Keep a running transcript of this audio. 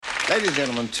Ladies and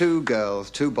gentlemen, two girls,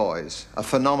 two boys, a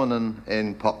phenomenon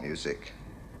in pop music.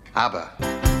 ABBA.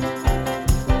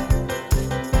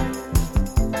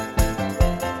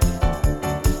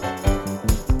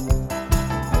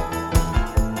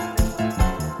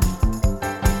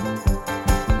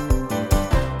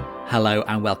 Hello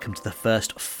and welcome to the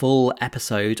first full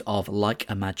episode of Like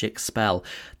a Magic Spell,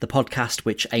 the podcast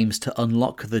which aims to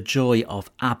unlock the joy of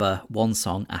ABBA one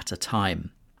song at a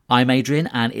time. I'm Adrian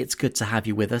and it's good to have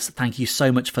you with us. Thank you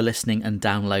so much for listening and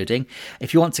downloading.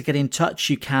 If you want to get in touch,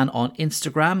 you can on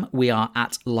Instagram. We are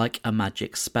at Like a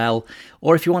Magic Spell.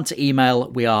 Or if you want to email,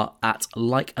 we are at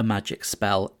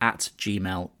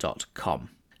likeamagic.spell@gmail.com.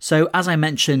 So as I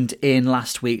mentioned in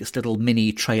last week's little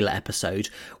mini trailer episode,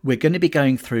 we're going to be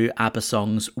going through ABBA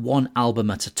songs one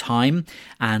album at a time.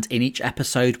 And in each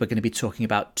episode, we're going to be talking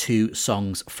about two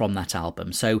songs from that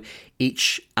album. So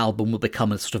each album will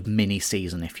become a sort of mini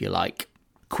season, if you like.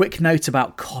 Quick note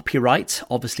about copyright.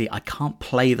 Obviously, I can't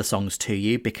play the songs to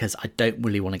you because I don't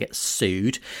really want to get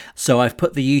sued. So I've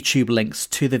put the YouTube links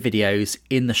to the videos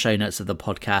in the show notes of the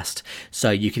podcast.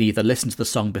 So you can either listen to the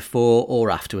song before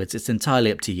or afterwards. It's entirely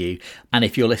up to you. And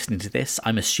if you're listening to this,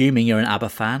 I'm assuming you're an ABBA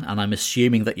fan and I'm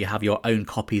assuming that you have your own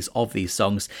copies of these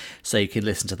songs so you can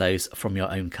listen to those from your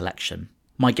own collection.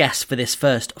 My guest for this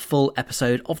first full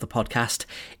episode of the podcast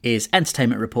is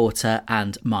entertainment reporter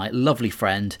and my lovely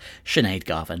friend, Sinead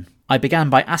Garvin. I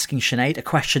began by asking Sinead a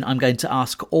question I'm going to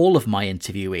ask all of my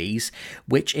interviewees,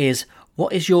 which is,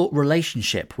 what is your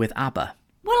relationship with ABBA?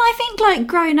 Well, I think like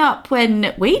growing up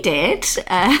when we did,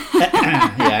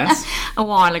 Yes, a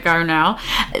while ago now,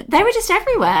 they were just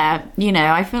everywhere. You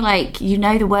know, I feel like you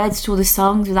know the words to all the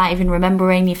songs without even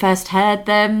remembering you first heard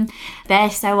them. They're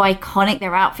so iconic,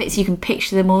 their outfits, you can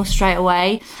picture them all straight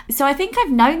away. So I think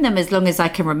I've known them as long as I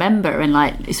can remember and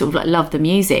like sort of like love the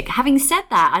music. Having said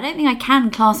that, I don't think I can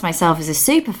class myself as a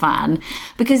super fan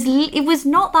because it was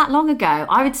not that long ago,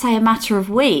 I would say a matter of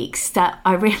weeks, that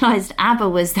I realised ABBA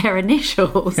was their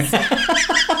initials.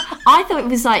 I thought it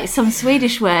was like some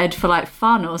Swedish word for like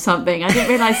fun or something. I didn't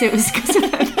realise it was because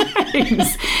of their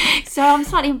names. So I'm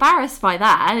slightly embarrassed by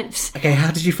that. Okay,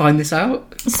 how did you find this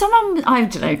out? Someone, I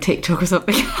don't know, TikTok or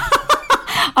something.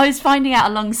 I was finding out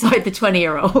alongside the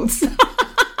 20-year-olds.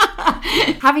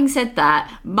 Having said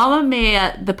that, Mamma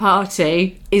Mia, the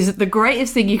party, is the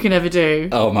greatest thing you can ever do.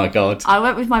 Oh my God. I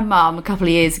went with my mum a couple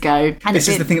of years ago. And this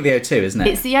is the thing at the O2, isn't it?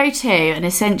 It's the O2, and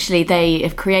essentially they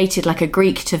have created like a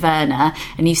Greek taverna,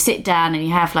 and you sit down and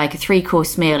you have like a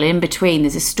 3-course meal. In between,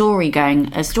 there's a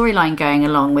storyline going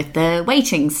along with the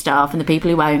waiting staff and the people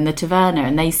who own the taverna,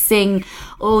 and they sing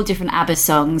all different ABBA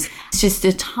songs. It's just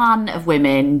a ton of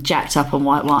women jacked up on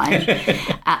white wine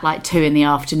at like 2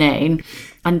 p.m.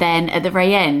 And then at the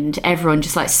very end, everyone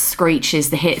just like screeches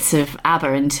the hits of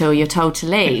ABBA until you're told to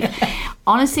leave.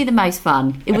 Honestly, the most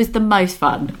fun. It was the most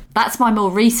fun. That's my more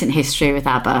recent history with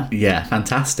ABBA. Yeah,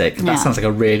 fantastic. That sounds like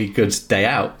a really good day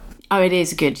out. Oh, it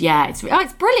is good. Yeah, it's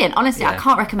brilliant. Honestly, I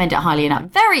can't recommend it highly enough.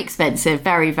 Very expensive,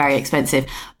 very, very expensive,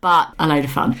 but a load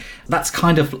of fun. That's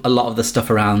kind of a lot of the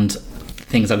stuff around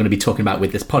things I'm going to be talking about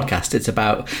with this podcast. It's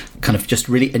about kind of just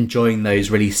really enjoying those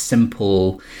really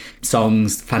simple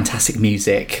songs, fantastic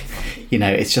music. You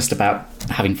know, it's just about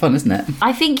having fun, isn't it?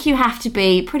 I think you have to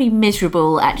be pretty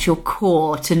miserable at your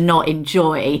core to not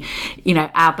enjoy, you know,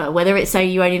 ABBA, whether it's so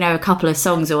you only know a couple of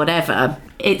songs or whatever.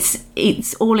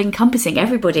 It's all encompassing.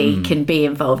 Everybody can be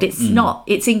involved.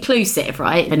 It's inclusive,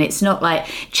 right? And it's not like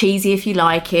cheesy if you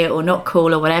like it or not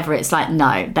cool or whatever. It's like,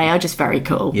 no, they are just very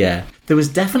cool. Yeah. There was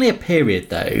definitely a period,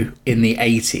 though, in the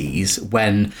 80s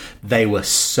when they were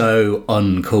so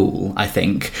uncool, I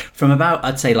think. From about,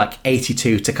 I'd say, like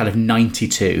 82 to kind of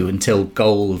 92 until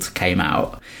Gold came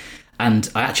out. And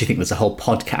I actually think there's a whole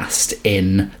podcast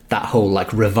in that whole,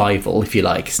 like, revival, if you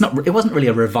like. It wasn't really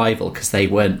a revival because they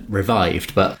weren't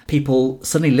revived, but people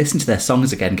suddenly listen to their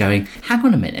songs again going, hang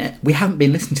on a minute, we haven't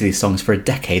been listening to these songs for a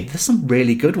decade. There's some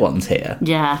really good ones here.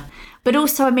 Yeah. But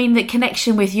also, I mean, the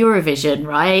connection with Eurovision,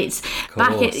 right?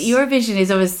 Eurovision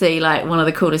is obviously like one of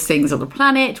the coolest things on the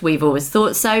planet. We've always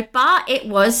thought so. But it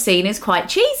was seen as quite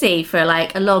cheesy for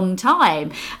like a long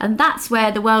time. And that's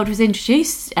where the world was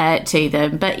introduced to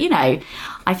them. But, you know,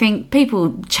 I think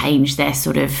people change their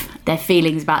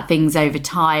feelings about things over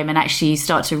time, and actually you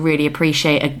start to really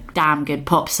appreciate a damn good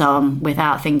pop song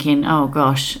without thinking, oh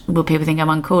gosh, will people think I'm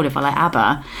uncool if I like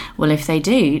ABBA? Well, if they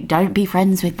do, don't be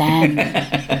friends with them.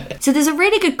 So there's a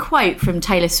really good quote from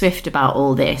Taylor Swift about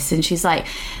all this, and she's like,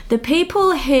 the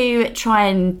people who try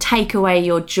and take away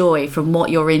your joy from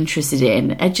what you're interested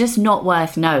in are just not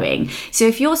worth knowing. So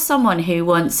if you're someone who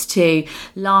wants to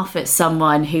laugh at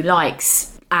someone who likes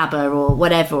ABBA or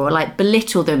whatever, or like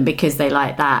belittle them because they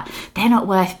like that. They're not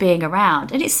worth being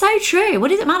around. And it's so true. What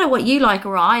does it matter what you like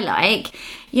or I like?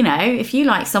 You know, if you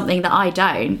like something that I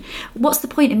don't, what's the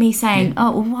point of me saying,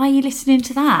 oh, well, why are you listening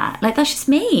to that? Like, that's just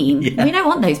mean. Yeah. We don't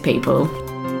want those people.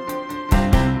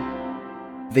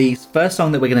 The first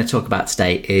song that we're going to talk about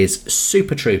today is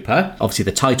Super Trouper, obviously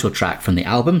the title track from the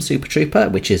album Super Trouper,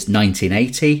 which is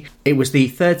 1980. It was the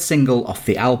third single off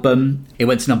the album. It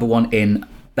went to number 1 in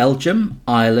Belgium,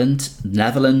 Ireland,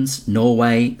 Netherlands,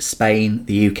 Norway, Spain,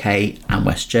 the UK and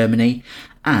West Germany.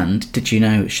 And did you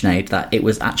know, Sinead, that it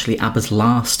was actually ABBA's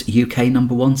last UK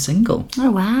number 1 single?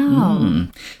 Oh, wow.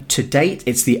 To date,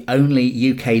 it's the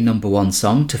only UK number 1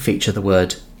 song to feature the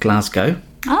word Glasgow.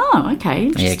 Oh, okay,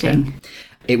 interesting.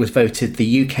 It was voted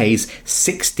the UK's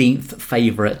 16th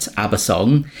favourite ABBA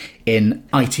song in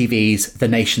ITV's The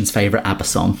Nation's Favourite ABBA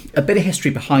Song. A bit of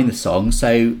history behind the song.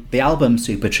 So the album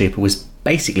Super Trouper was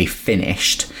basically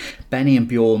finished. Benny and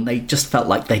Bjorn, they just felt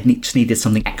like they just needed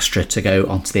something extra to go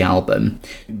onto the album.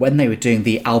 When they were doing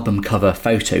the album cover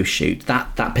photo shoot,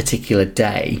 that particular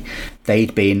day,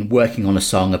 they'd been working on a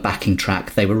song, a backing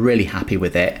track. They were really happy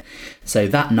with it. So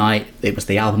that night, it was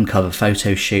the album cover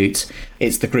photo shoot.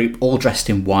 It's the group all dressed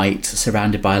in white,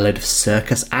 surrounded by a load of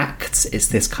circus acts. It's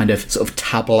this kind of sort of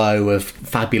tableau of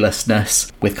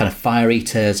fabulousness with kind of fire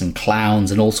eaters and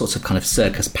clowns and all sorts of kind of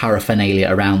circus paraphernalia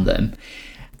around them.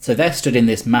 So they're stood in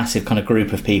this massive kind of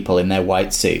group of people in their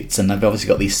white suits, and they've obviously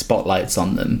got these spotlights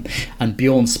on them. And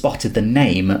Bjorn spotted the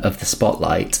name of the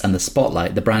spotlight, and the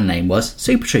spotlight, the brand name, was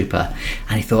Super Trouper.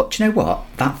 And he thought, do you know what?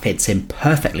 That fits in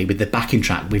perfectly with the backing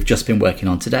track we've just been working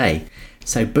on today.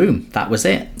 So boom, that was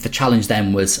it. The challenge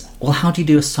then was, well, how do you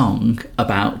do a song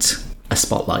about a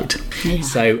spotlight? Yeah.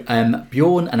 So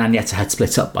Bjorn and Agneta had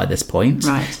split up by this point.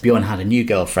 Right. Bjorn had a new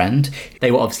girlfriend.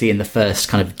 They were obviously in the first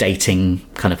kind of dating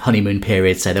kind of honeymoon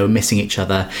period, so they were missing each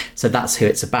other. So that's who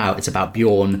it's about. It's about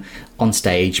Bjorn on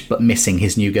stage but missing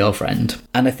his new girlfriend.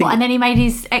 And I think and then he made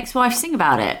his ex-wife sing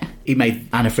about it. He made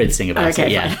Anna Frid sing about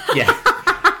it. Yeah. Fine. Yeah.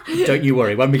 Don't you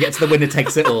worry, when we get to The Winner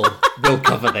Takes It All, we'll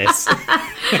cover this.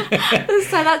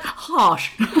 So that's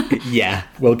harsh. Yeah,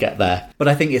 we'll get there. But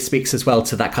I think it speaks as well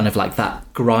to that kind of like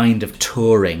that grind of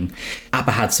touring.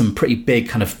 ABBA had some pretty big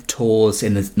kind of tours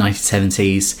in the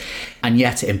 1970s, and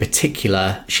yet in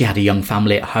particular, she had a young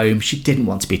family at home. She didn't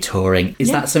want to be touring.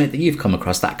 Is that something that you've come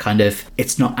across, that kind of,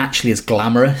 it's not actually as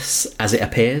glamorous as it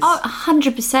appears? Oh,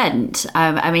 100%.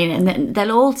 I mean, and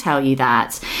they'll all tell you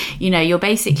that. You know, you're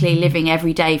basically living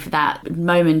every day for that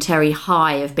momentary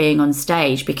high of being on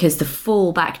stage, because the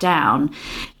fall back down.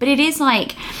 But it is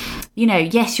like, you know,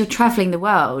 yes, you're travelling the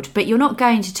world, but you're not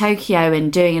going to Tokyo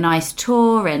and doing a nice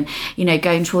tour and, you know,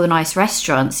 going to all the nice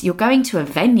restaurants. You're going to a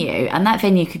venue, and that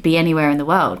venue could be anywhere in the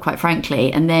world, quite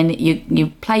frankly. And then you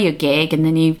play your gig, and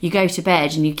then you go to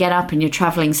bed, and you get up and you're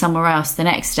travelling somewhere else the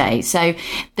next day. So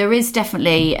there is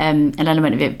definitely an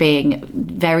element of it being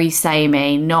very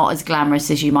samey, not as glamorous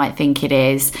as you might think it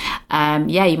is.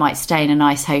 Yeah, you might stay in a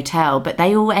nice hotel, but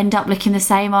they all end up looking the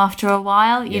same after a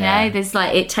while. You know, there's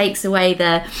like, it takes away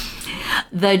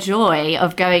the joy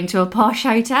of going to a posh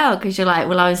hotel, because you're like,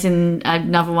 well, I was in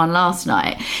another one last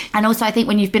night. And also, I think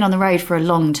when you've been on the road for a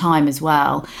long time as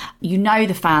well, you know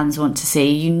the fans want to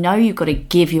see, you know you've got to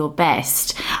give your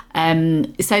best.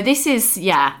 So this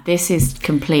is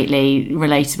completely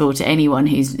relatable to anyone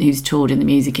who's toured in the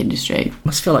music industry. It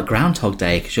must feel like Groundhog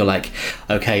Day, because you're like,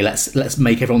 okay, let's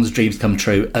make everyone's dreams come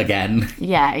true again.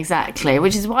 Yeah, exactly.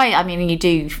 Which is why, I mean, you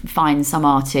do find some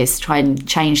artists try and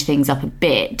change things up a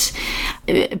bit,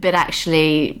 but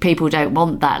actually people don't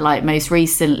want that. Like most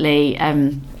recently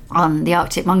on the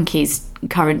Arctic Monkeys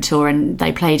current tour, and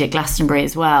they played at Glastonbury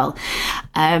as well,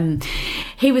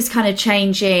 he was kind of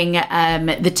changing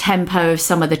the tempo of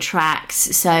some of the tracks,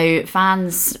 so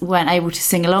fans weren't able to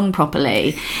sing along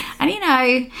properly. And you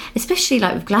know, especially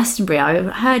like with Glastonbury, I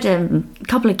heard a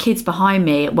couple of kids behind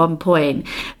me at one point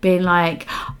being like,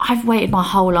 I've waited my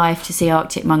whole life to see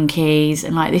Arctic Monkeys,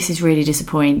 and like, this is really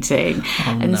disappointing.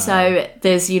 And so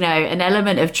there's, you know, an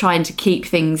element of trying to keep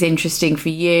things interesting for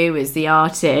you as the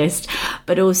artist,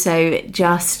 but also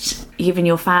just giving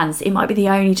your fans, it might be the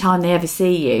only time they ever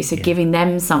see you, so giving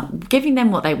them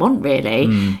what they want, really.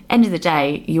 End of the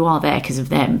day, you are there because of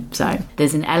them. So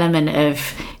there's an element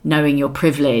of knowing your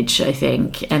privilege, I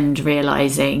think, and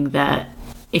realizing that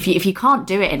if you can't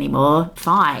do it anymore,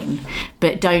 fine,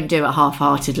 but don't do it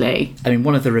half-heartedly. I mean,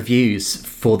 one of the reviews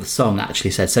for the song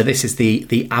actually said, so this is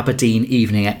the Aberdeen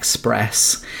Evening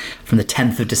Express from the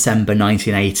 10th of December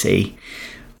 1980.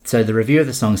 So the review of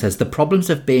the song says, the problems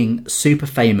of being super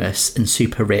famous and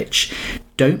super rich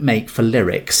don't make for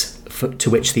lyrics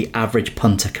to which the average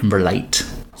punter can relate.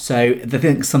 So they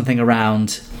think something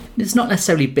around, it's not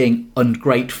necessarily being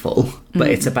ungrateful, but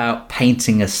it's about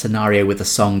painting a scenario with a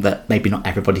song that maybe not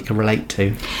everybody can relate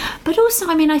to. But also,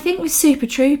 I mean, I think with Super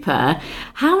Trouper,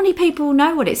 how many people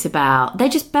know what it's about? They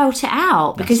just belt it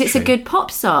out because it's a good pop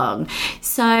song.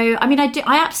 So, I mean, I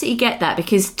absolutely get that,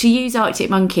 because to use Arctic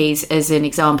Monkeys as an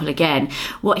example again,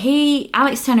 what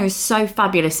Alex Turner is so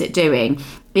fabulous at doing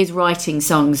is writing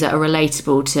songs that are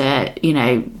relatable to, you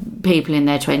know, people in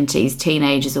their 20s,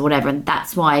 teenagers or whatever. And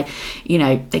that's why, you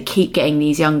know, they keep getting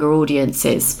these younger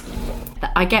audiences.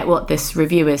 I get what this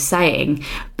reviewer's saying,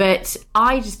 but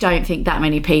I just don't think that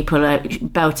many people are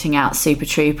belting out Super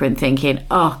Trouper and thinking,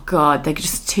 oh God, they're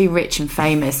just too rich and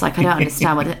famous. Like, I don't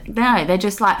understand what... No, they're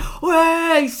just like,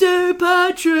 way,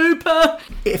 Super Trouper.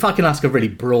 If I can ask a really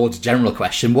broad general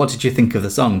question, what did you think of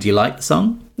the song? Do you like the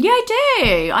song? Yeah, I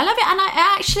do. I love it. And I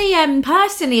actually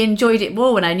personally enjoyed it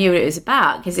more when I knew what it was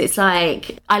about, because it's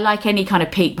like, I like any kind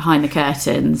of peek behind the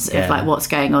curtains of like what's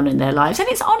going on in their lives. And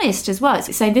it's honest as well.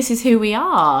 It's saying this is who we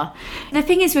are. The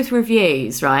thing is with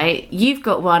reviews, right? You've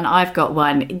got one, I've got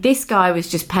one. This guy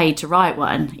was just paid to write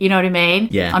one. You know what I mean?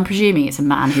 Yeah. I'm presuming it's a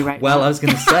man who wrote Well, one. I was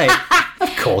going to say...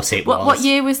 Of course it was. What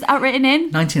year was that written in?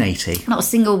 1980. Not a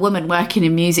single woman working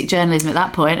in music journalism at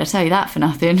that point, I'll tell you that for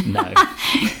nothing. No.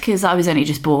 Because I was only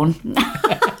just born.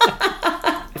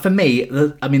 For me,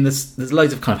 I mean, there's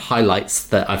loads of kind of highlights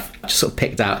that I've just sort of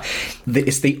picked out.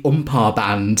 It's the umpire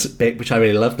band bit, which I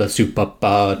really love, the super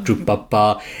bar, trooper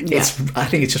bar. I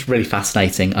think it's just really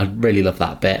fascinating. I really love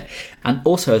that bit. And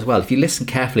also as well, if you listen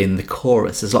carefully in the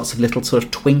chorus, there's lots of little sort of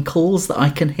twinkles that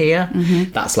I can hear.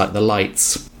 Mm-hmm. That's like the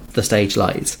lights, the stage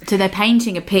lights. So they're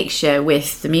painting a picture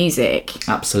with the music.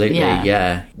 Absolutely,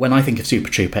 yeah. When I think of Super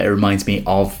Trouper, it reminds me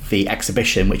of the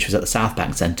exhibition which was at the South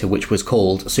Bank Centre, which was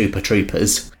called Super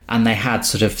Troopers. And they had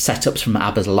sort of setups from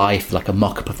ABBA's life, like a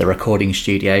mock-up of the recording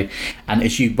studio. And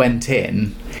as you went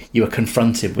in, you were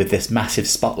confronted with this massive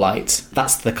spotlight.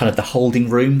 That's the kind of the holding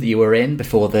room that you were in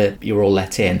before you were all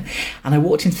let in. And I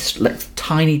walked into this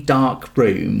tiny dark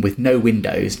room with no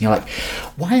windows. And you're like,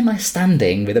 why am I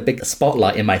standing with a big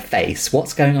spotlight in my face?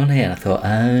 What's going on here? And I thought,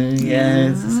 oh, yeah,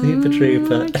 it's a Super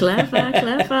Trouper.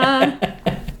 Clever.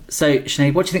 So,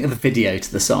 Sinead, what do you think of the video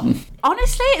to the song?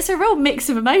 Honestly, it's a real mix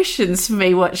of emotions for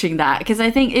me watching that, because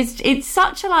I think it's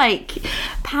such a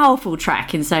powerful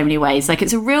track in so many ways. Like,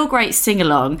 it's a real great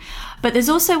sing-along. But there's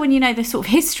also, when you know the sort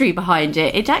of history behind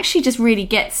it, it actually just really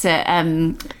gets at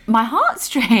my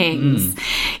heartstrings.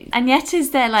 And Yetta's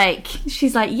there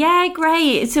she's like, yeah,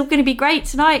 great, it's all going to be great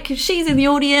tonight because she's in the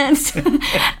audience.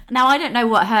 Now, I don't know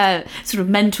what her sort of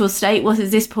mental state was at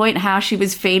this point, how she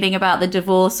was feeling about the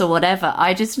divorce or whatever.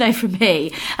 I just know for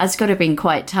me, it's got to have been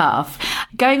quite tough.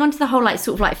 Going on to the whole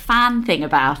fan thing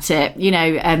about it, you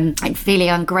know, feeling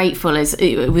ungrateful, as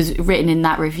it was written in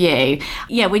that review.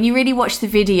 Yeah, when you really watch the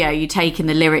video, you take in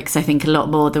the lyrics, I think, a lot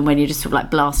more than when you're just sort of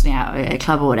blasting out at a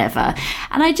club or whatever.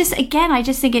 And I just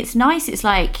think it's nice. It's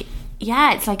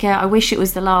I wish it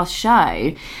was the last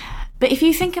show. But if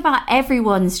you think about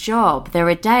everyone's job, there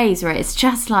are days where it's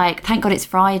just thank God it's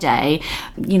Friday.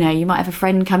 You know, you might have a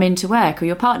friend come into work, or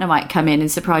your partner might come in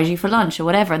and surprise you for lunch or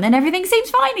whatever, and then everything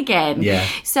seems fine again. Yeah.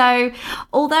 So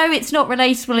although it's not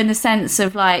relatable in the sense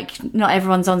of not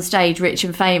everyone's on stage rich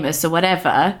and famous or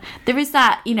whatever, there is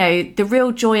that, you know, the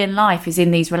real joy in life is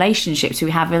in these relationships we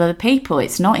have with other people.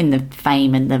 It's not in the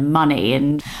fame and the money.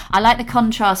 And I like the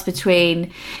contrast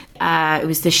between it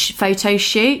was the photo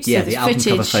shoot. Yeah, so the album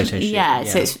cover photo shoot. Yeah,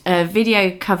 so it's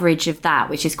video coverage of that,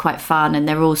 which is quite fun. And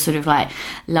they're all sort of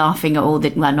laughing at all the,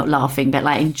 well, not laughing, but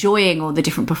enjoying all the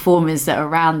different performers that are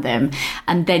around them.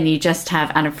 And then you just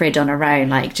have Anna Frid on her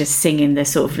own, just singing the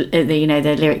sort of, the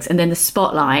lyrics. And then the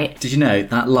spotlight. Did you know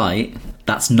that light,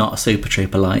 that's not a Super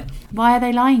Trouper light? Why are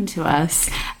they lying to us?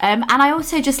 And I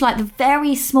also just like the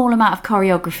very small amount of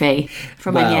choreography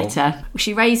from Agneta.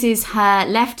 She raises her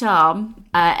left arm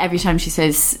every time she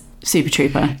says Super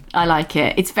Trouper. I like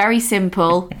it. It's very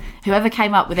simple. Whoever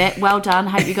came up with it, well done.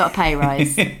 Hope you got a pay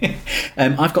rise.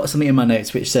 I've got something in my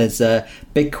notes which says,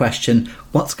 big question,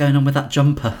 what's going on with that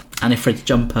jumper? Anna Frid's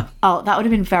jumper. Oh, that would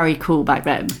have been very cool back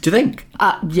then. Do you think?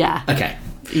 Yeah. Okay.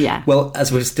 Yeah. Well,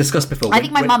 as we've discussed before... I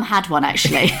think my mum had one,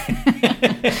 actually.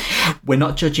 We're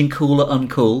not judging cool or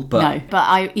uncool, but... No,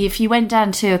 but if you went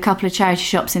down to a couple of charity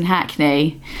shops in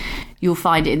Hackney, you'll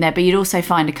find it in there. But you'd also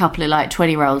find a couple of like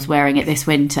 20-year-olds wearing it this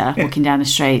winter, walking down the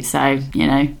street. So, you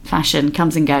know, fashion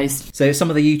comes and goes. So some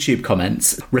of the YouTube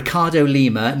comments. Ricardo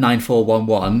Lima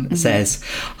 9411 says,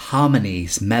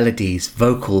 harmonies, melodies,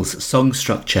 vocals, song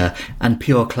structure, and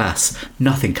pure class.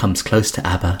 Nothing comes close to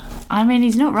ABBA. I mean,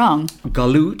 he's not wrong.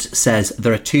 Galut says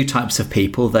there are two types of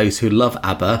people, those who love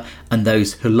ABBA and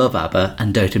those who love ABBA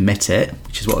and don't admit it,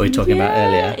 which is what we were talking about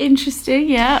earlier. Interesting,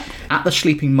 yeah. At the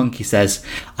Sleeping Monkey says,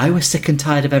 I was sick and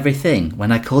tired of everything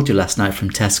when I called you last night from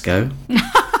Tesco.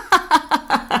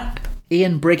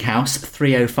 Ian Brighouse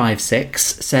 3056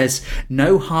 says,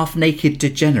 no half-naked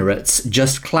degenerates,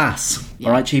 just class. Yeah.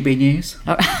 All right, GB News?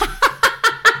 Oh.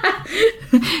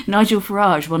 Nigel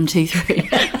Farage, 1, 2, 3.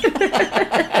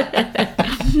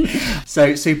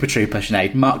 So, Super Trouper,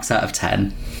 Sinead, marks out of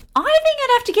 10. I think I'd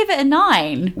have to give it a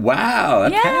 9. Wow,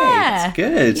 okay, that's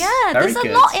good. Yeah, very there's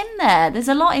good. a lot in there. There's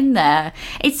a lot in there.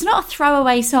 It's not a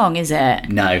throwaway song, is it?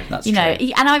 No, that's true. You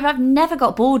know, and I've never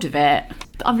got bored of it.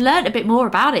 I've learned a bit more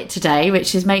about it today,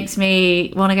 which makes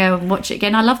me want to go and watch it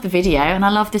again. I love the video and I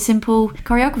love the simple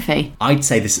choreography. I'd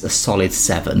say this is a solid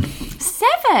 7.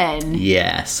 7?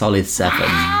 Yeah, solid 7. Wow,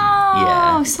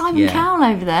 yeah, Simon Cowell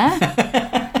over there.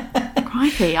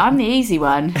 Crikey, I'm the easy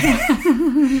one.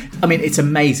 I mean, it's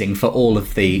amazing for all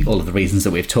of the reasons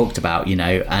that we've talked about, you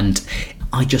know, and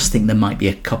I just think there might be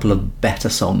a couple of better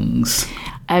songs.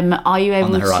 Are you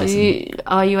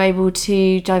able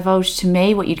to divulge to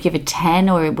me what you'd give a 10,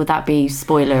 or would that be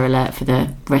spoiler alert for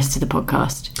the rest of the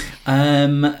podcast?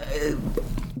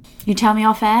 You tell me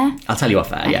off air? I'll tell you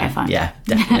off air, yeah. Fine. Yeah,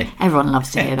 definitely. Everyone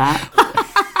loves to hear that.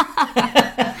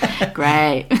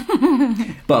 Great.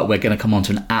 But we're going to come on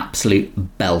to an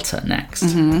absolute belter next.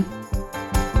 Mm-hmm.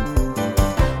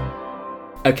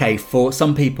 Okay, for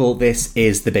some people, this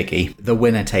is the biggie. The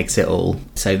winner takes it all.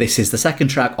 So this is the second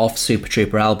track off Super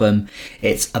Trouper album.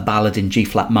 It's a ballad in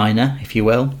G-flat minor, if you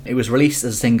will. It was released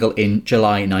as a single in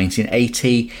July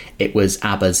 1980. It was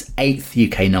ABBA's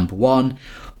 8th UK number 1.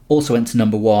 Also went to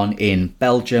number 1 in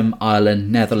Belgium,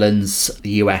 Ireland, Netherlands, the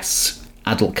US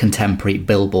adult contemporary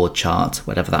Billboard chart,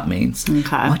 whatever that means.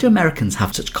 Okay. Why do Americans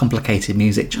have such complicated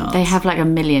music charts? They have like a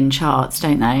million charts,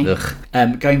 don't they?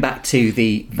 Ugh. Going back to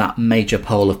that major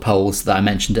poll of polls that I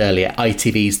mentioned earlier,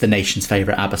 ITV's The Nation's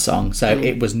Favourite ABBA Song. So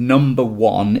it was number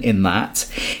 1 in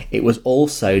that. It was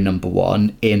also number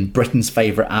 1 in Britain's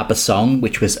Favourite ABBA Song,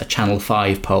 which was a Channel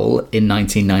 5 poll in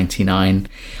 1999.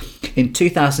 In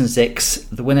 2006,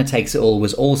 The Winner Takes It All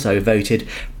was also voted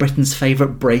Britain's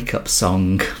favourite breakup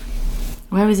song.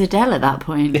 Where was Adele at that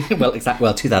point? Well,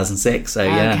 2006, so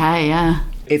yeah. Okay, yeah.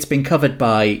 It's been covered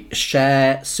by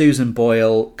Cher, Susan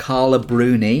Boyle, Carla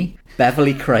Bruni,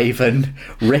 Beverly Craven,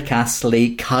 Rick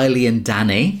Astley, Kylie and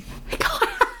Danny.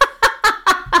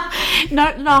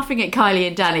 Not laughing at Kylie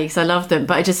and Danny because I love them,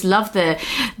 but I just love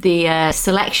the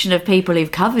selection of people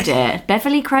who've covered it.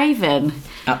 Beverly Craven.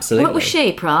 Absolutely. What was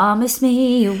she? Promise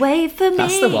me, wait for me.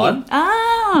 That's the one.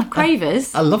 Ah,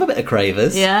 Cravers. I love a bit of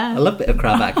Cravers. Yeah. I love a bit of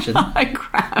crab action.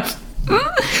 Crab.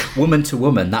 Woman to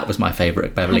Woman, that was my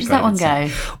favourite Beverly Craven. How does that one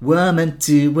go? Woman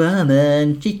to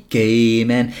woman, she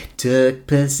came and took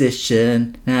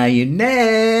position. Now you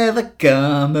never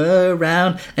come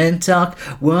around and talk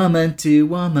woman to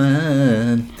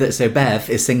woman. So Bev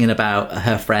is singing about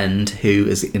her friend who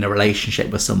is in a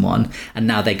relationship with someone, and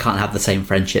now they can't have the same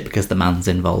friendship because the man's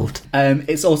involved.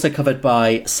 It's also covered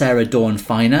by Sarah Dawn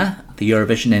Finer, the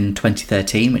Eurovision in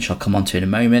 2013, which I'll come on to in a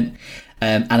moment.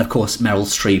 And of course, Meryl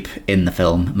Streep in the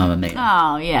film Mamma Mia.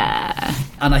 Oh, yeah.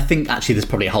 And I think actually there's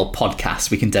probably a whole podcast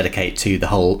we can dedicate to the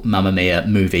whole Mamma Mia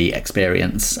movie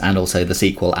experience, and also the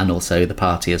sequel, and also the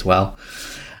party as well.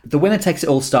 The Winner Takes It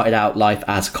All started out life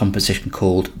as a composition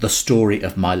called The Story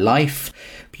of My Life.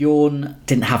 Bjorn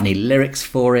didn't have any lyrics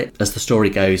for it. As the story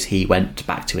goes, he went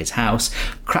back to his house,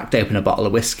 cracked open a bottle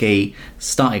of whiskey,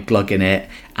 started glugging it,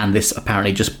 and this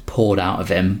apparently just poured out of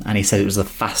him, and he said it was the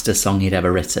fastest song he'd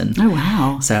ever written. Oh,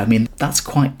 wow. So, I mean, that's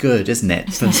quite good, isn't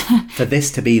it? For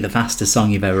this to be the fastest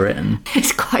song you've ever written.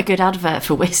 It's quite a good advert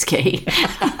for whiskey.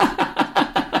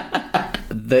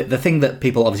 The thing that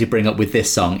people obviously bring up with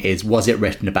this song is, was it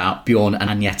written about Bjorn and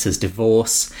Agnetta's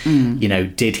divorce? You know,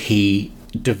 did he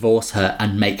divorce her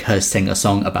and make her sing a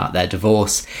song about their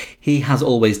divorce? He has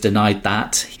always denied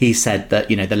that. He said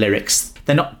that, you know, the lyrics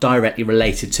they're not directly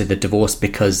related to the divorce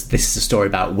because this is a story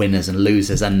about winners and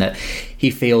losers, and that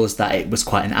he feels that it was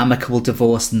quite an amicable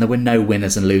divorce and there were no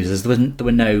winners and losers. There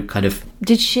were no kind of...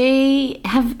 Did she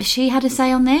had a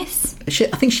say on this?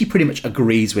 I think she pretty much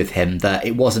agrees with him that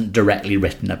it wasn't directly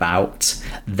written about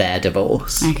their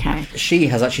divorce. Okay. She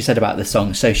has actually said about this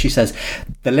song, so she says,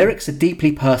 the lyrics are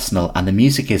deeply personal and the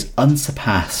music is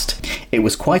unsurpassed. It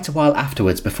was quite a while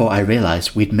afterwards before I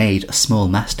realised we'd made a small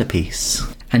masterpiece.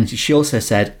 And she also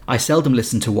said, I seldom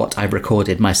listen to what I've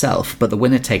recorded myself, but The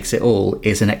Winner Takes It All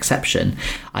is an exception.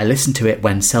 I listen to it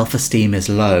when self-esteem is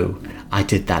low. I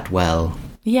did that well.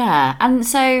 Yeah, and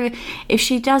so if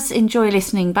she does enjoy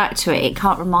listening back to it, it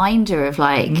can't remind her of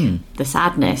like the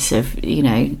sadness of, you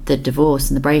know, the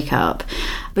divorce and the breakup.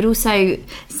 But also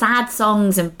sad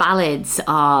songs and ballads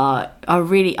are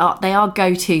really they are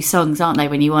go-to songs, aren't they,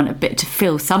 when you want a bit to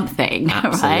feel something.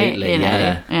 Absolutely, right? You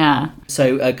know? Yeah.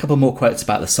 So a couple more quotes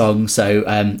about the song. So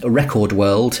Record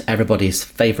World, everybody's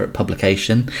favourite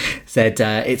publication, said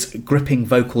its gripping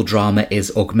vocal drama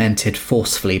is augmented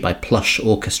forcefully by plush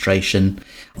orchestration.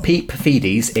 Pete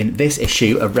Fides, in this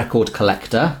issue of Record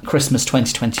Collector, Christmas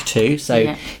 2022,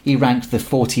 so he ranked the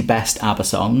 40 best ABBA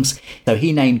songs. So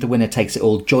he named The Winner Takes It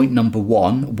All joint number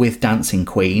 1 with Dancing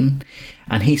Queen.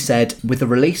 And he said, with the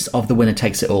release of The Winner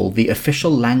Takes It All, the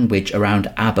official language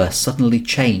around ABBA suddenly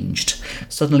changed.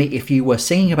 Suddenly, if you were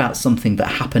singing about something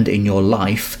that happened in your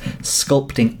life,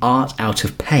 sculpting art out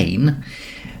of pain,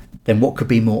 then what could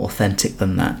be more authentic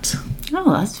than that?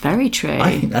 Oh, that's very true.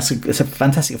 I think that's a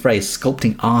fantastic phrase,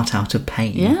 sculpting art out of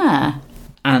pain. Yeah.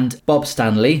 And Bob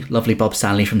Stanley, lovely Bob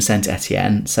Stanley from Saint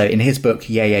Etienne, so in his book,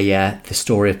 Yeah, Yeah, Yeah, The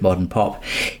Story of Modern Pop,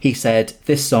 he said,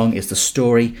 this song is the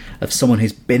story of someone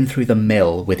who's been through the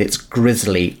mill with its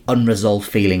grisly, unresolved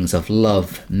feelings of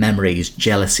love, memories,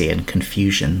 jealousy and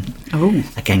confusion. Oh.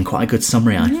 Again, quite a good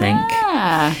summary, I think.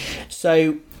 Yeah.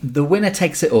 So, The Winner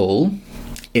Takes It All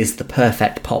is the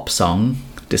perfect pop song.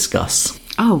 Discuss.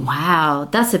 Oh, wow.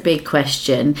 That's a big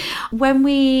question. When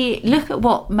we look at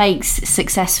what makes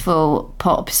successful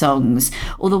pop songs,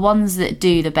 or the ones that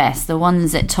do the best, the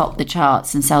ones that top the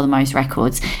charts and sell the most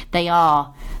records, they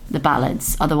are the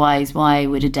ballads. Otherwise, why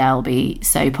would Adele be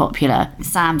so popular?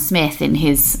 Sam Smith in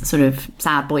his sort of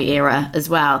sad boy era as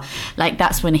well, like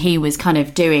that's when he was kind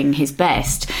of doing his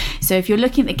best. So if you're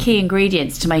looking at the key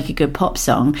ingredients to make a good pop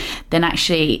song, then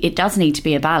actually it does need to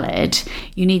be a ballad.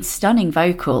 You need stunning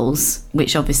vocals,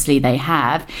 which obviously they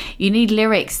have. You need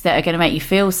lyrics that are going to make you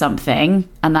feel something,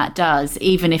 and that does,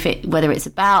 even if whether it's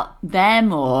about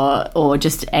them or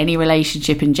just any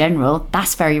relationship in general.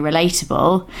 That's very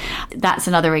relatable. That's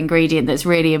another ingredient that's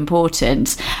really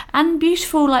important, and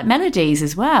beautiful like melodies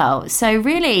as well. So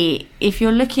really, if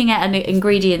you're looking at an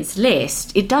ingredients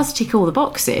list, it does tick all the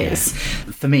boxes.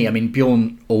 For me, I mean,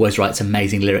 Bjorn always writes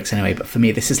amazing lyrics anyway, but for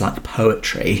me this is like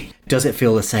poetry. Does it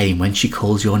feel the same when she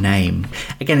calls your name?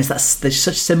 Again, there's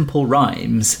such simple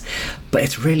rhymes, but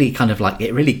it's really kind of like,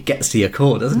 it really gets to your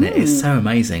core, doesn't it? It's so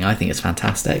amazing. I think it's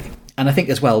fantastic. And I think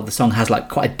as well, the song has like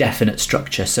quite a definite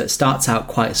structure. So it starts out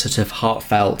quite sort of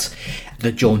heartfelt.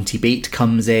 The jaunty beat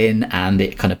comes in and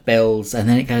it kind of builds, and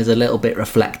then it goes a little bit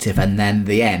reflective, and then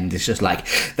the end is just like,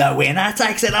 the winner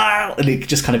takes it all, and it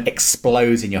just kind of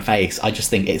explodes in your face. I just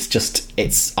think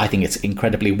I think it's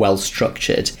incredibly well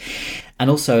structured. And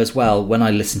also as well, when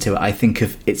I listen to it, I think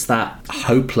of it's that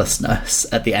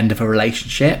hopelessness at the end of a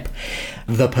relationship.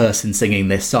 The person singing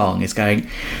this song is going,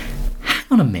 hang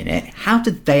on a minute, how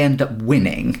did they end up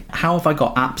winning? How have I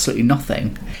got absolutely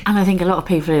nothing? And I think a lot of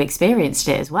people have experienced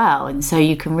it as well, and so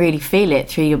you can really feel it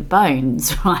through your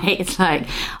bones, right? It's like,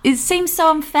 it seems so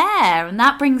unfair, and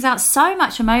that brings out so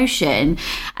much emotion.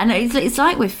 And it's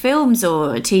like with films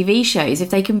or TV shows, if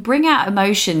they can bring out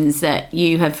emotions that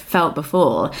you have felt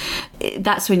before,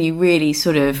 that's when you really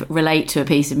sort of relate to a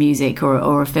piece of music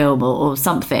or a film or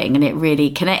something, and it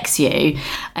really connects you.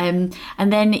 And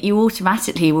then you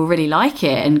automatically will really like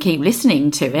it and keep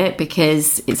listening to it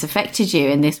because it's affected you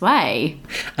in this way.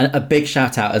 And a big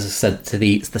shout out, as I said, to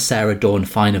the Sarah Dawn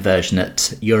Finer version at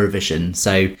Eurovision.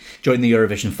 So during the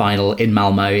Eurovision final in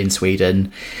Malmö in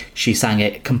Sweden, she sang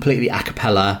it completely a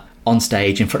cappella on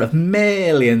stage in front of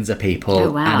millions of people.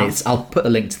 Oh, wow. And I'll put a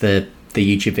link to the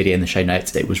YouTube video in the show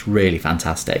notes. It was really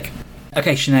fantastic.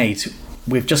 Okay, Sinead,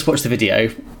 we've just watched the video.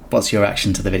 What's your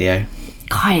reaction to the video?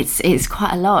 God, it's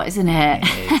quite a lot, isn't it?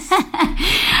 It is.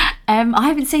 I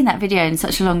haven't seen that video in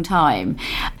such a long time.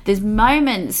 There's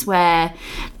moments where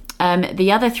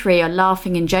the other three are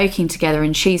laughing and joking together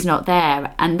and she's not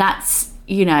there, and that's,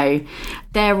 you know,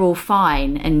 they're all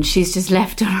fine and she's just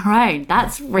left on her own.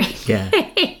 That's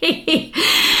really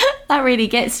That really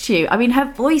gets to you. I mean, her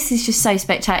voice is just so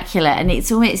spectacular, and it's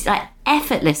almost like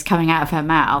effortless coming out of her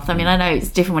mouth. I mean, I know it's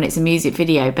different when it's a music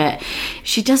video, but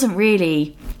she doesn't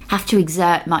really have to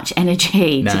exert much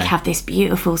energy to have this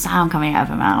beautiful sound coming out of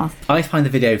her mouth. I find the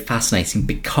video fascinating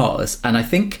because, and I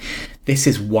think this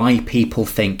is why people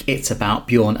think it's about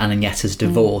Bjorn and Agnetta's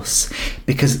divorce,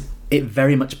 because it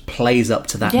very much plays up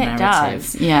to that narrative. It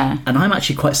does, yeah. And I'm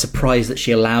actually quite surprised that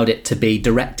she allowed it to be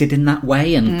directed in that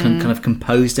way and kind of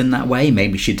composed in that way.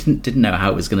 Maybe she didn't know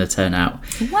how it was going to turn out.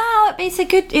 Well, it's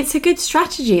a good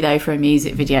strategy though for a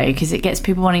music video, because it gets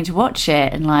people wanting to watch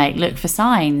it and like look for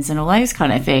signs and all those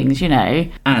kind of things, you know.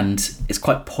 And it's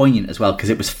quite poignant as well, because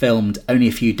it was filmed only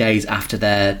a few days after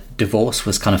their divorce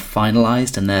was kind of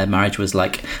finalised and their marriage was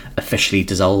like officially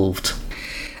dissolved.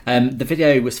 The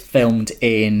video was filmed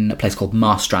in a place called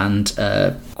Marstrand,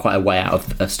 quite a way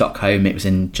out of Stockholm. It was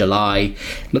in July.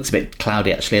 Looks a bit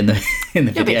cloudy actually in the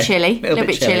video. A little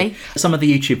bit chilly. Some of the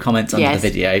YouTube comments under the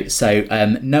video. So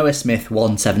Noah Smith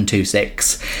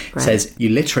 1726 says, "You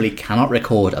literally cannot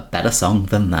record a better song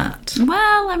than that."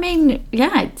 Well, I mean,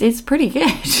 yeah, it's pretty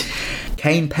good.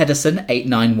 Kane Pedersen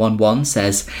 8911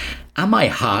 says, "Am I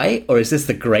high, or is this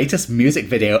the greatest music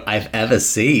video I've ever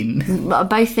seen?"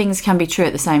 Both things can be true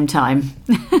at the same time.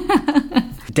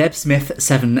 Deb Smith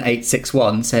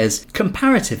 7861 says,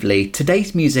 "Comparatively,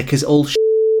 today's music is all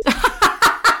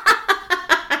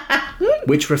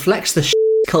which reflects the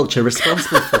culture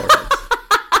responsible for it.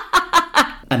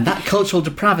 And that cultural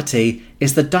depravity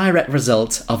is the direct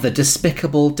result of the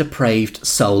despicable, depraved,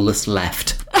 soulless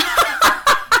left."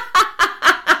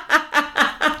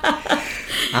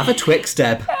 Have a Twix,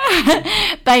 Deb.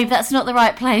 Babe, that's not the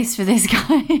right place for this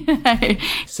guy.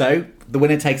 So, the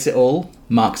winner takes it all.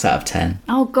 Marks out of 10.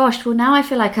 Oh gosh, well now I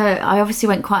feel like I obviously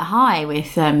went quite high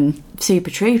with Super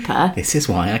Trouper. This is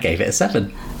why I gave it a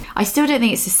 7. I still don't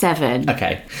think it's a 7.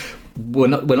 Okay, we're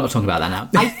not talking about that now.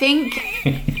 I think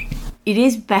it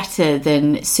is better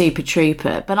than Super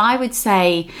Trouper, but I would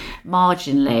say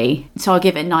marginally. So I'll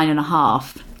give it a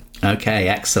 9.5. Okay,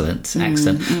 excellent.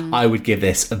 I would give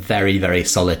this a very, very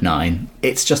solid 9.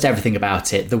 It's just everything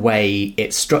about it. The way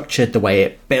it's structured, the way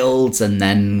it builds and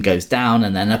then goes down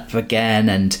and then up again.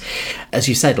 And as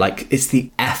you said, like, it's the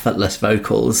effortless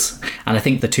vocals. And I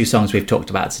think the two songs we've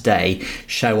talked about today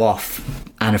show off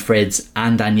Anna Frid's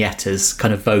and Agnetta's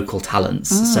kind of vocal talents.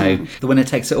 So The Winner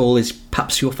Takes It All is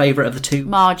perhaps your favourite of the two?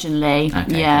 Marginally.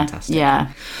 Okay, yeah. Fantastic. Yeah.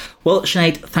 Well,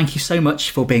 Sinead, thank you so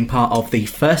much for being part of the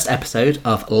first episode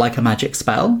of Like a Magic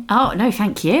Spell. Oh, no,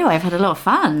 thank you. I've had a lot of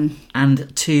fun.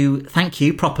 And to thank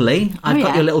you properly, I've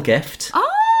got your little gift. Oh!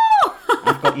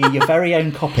 I've got you your very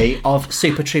own copy of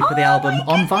Super Trouper the album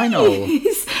on vinyl.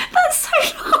 That's so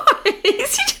nice. You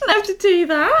didn't have to do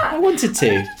that. I wanted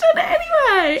to. I've done it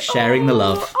anyway. Sharing the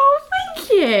love. Oh, thank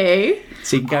you.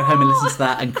 So you can go home and listen to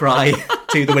that and cry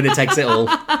to The Winner Takes It All.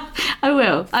 I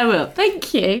will.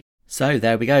 Thank you. So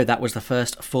there we go. That was the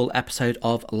first full episode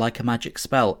of Like a Magic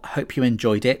Spell. Hope you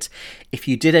enjoyed it. If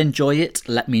you did enjoy it,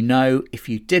 let me know. If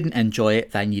you didn't enjoy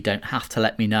it, then you don't have to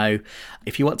let me know.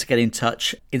 If you want to get in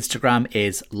touch, Instagram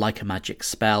is Like a Magic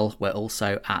Spell. We're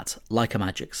also at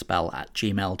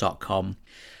likeamagicspell@gmail.com.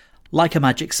 Like a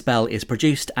Magic Spell is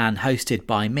produced and hosted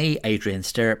by me, Adrian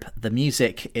Stirrup. The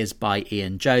music is by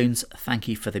Ian Jones. Thank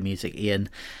you for the music, Ian.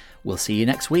 We'll see you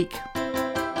next week.